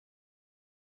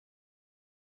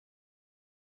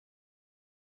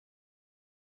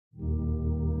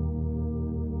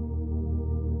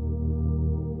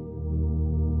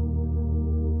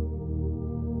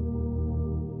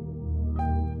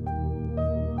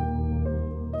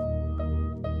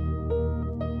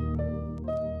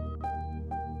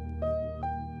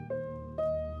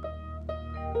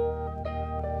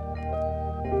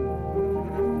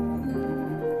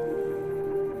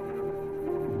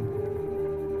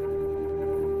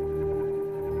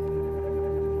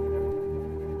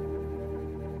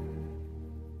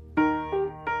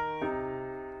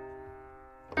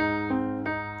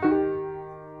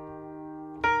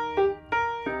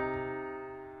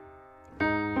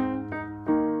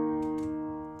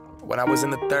When I was in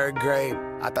the 3rd grade,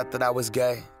 I thought that I was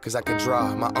gay, cause I could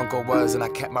draw. My uncle was, and I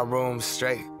kept my room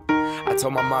straight. I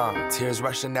told my mom, tears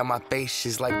rushing down my face.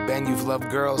 She's like, Ben, you've loved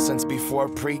girls since before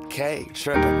pre-K.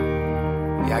 Trippin'.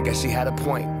 Yeah, I guess she had a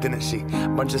point, didn't she?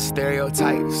 Bunch of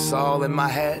stereotypes all in my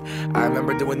head. I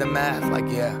remember doing the math, like,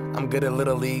 yeah, I'm good at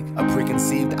Little League. A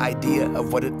preconceived idea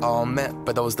of what it all meant.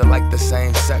 But those that like the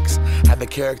same sex had the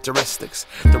characteristics.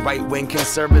 The right-wing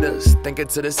conservatives think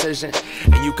it's a decision,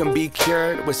 and you can be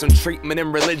cured with some treatment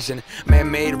in religion.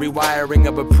 Man-made rewiring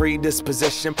of a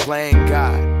predisposition, playing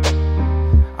God.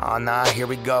 Oh nah, here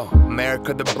we go.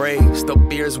 America the brave still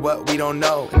fears what we don't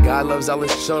know. And God loves all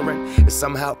his children. It's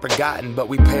somehow forgotten, but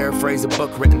we paraphrase a book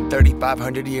written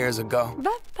 3,500 years ago.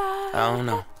 I don't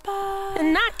know.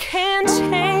 And I can't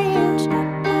change,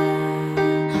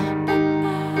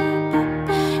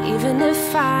 even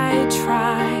if I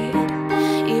tried,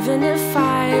 even if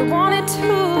I wanted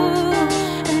to.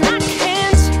 And I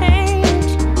can't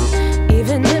change,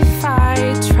 even if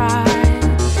I tried.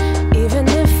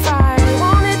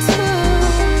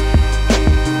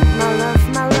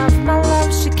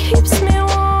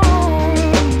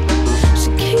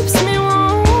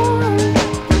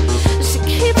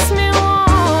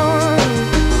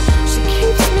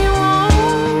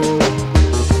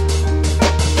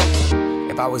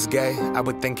 If I was gay, I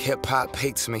would think hip-hop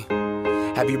hates me.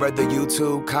 Have you read the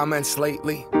YouTube comments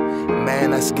lately?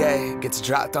 Man, that's gay, gets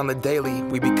dropped on the daily.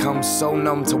 We become so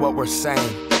numb to what we're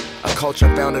saying. A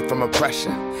culture founded from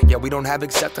oppression, yet we don't have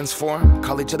acceptance for them.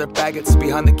 Call each other faggots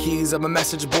behind the keys of a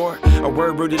message board. A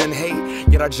word rooted in hate,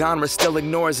 yet our genre still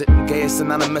ignores it. Gay is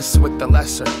synonymous with the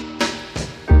lesser.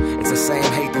 It's the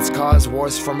same hate that's caused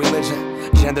wars from religion,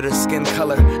 gender to skin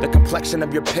color, the complexion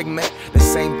of your pigment. The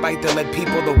same fight that led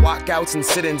people to walkouts and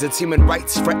sit-ins. It's human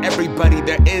rights for everybody,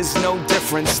 there is no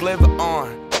difference. Live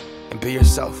on and be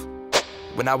yourself.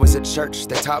 When I was at church,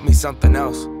 they taught me something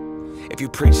else. If you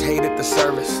preach hate at the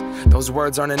service, those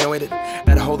words aren't anointed.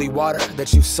 That holy water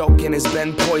that you soak in has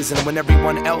been poisoned. When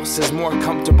everyone else is more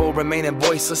comfortable remaining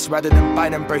voiceless rather than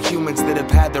fighting for humans that have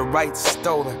had their rights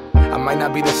stolen. I might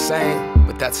not be the same,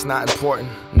 but that's not important.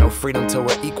 No freedom till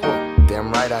we're equal.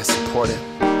 Damn right I support it.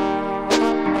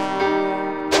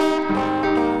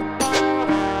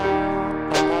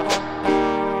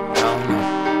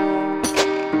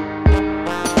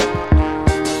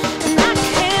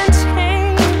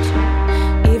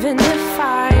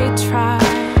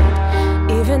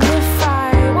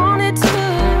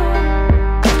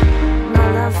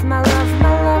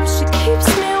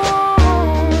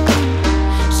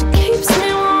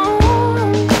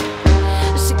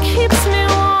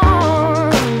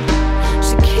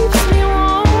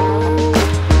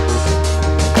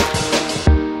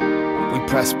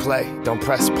 Don't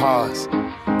press pause.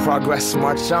 Progress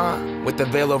march on. With the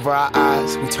veil over our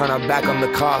eyes, we turn our back on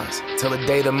the cause. Till the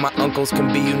day that my uncles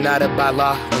can be united by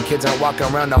law. When kids aren't walking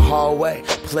around the hallway,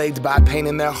 plagued by pain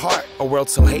in their heart. A world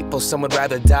so hateful, some would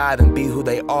rather die than be who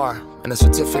they are. And a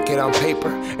certificate on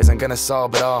paper isn't gonna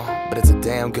solve it all, but it's a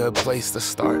damn good place to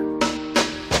start.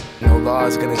 No law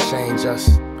is gonna change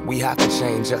us. We have to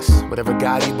change us. Whatever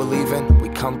God you believe in, we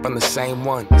come from the same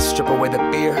one. Strip away the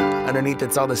fear, underneath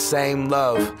it's all the same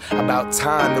love. About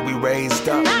time that we raised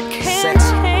up. I can't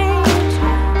change.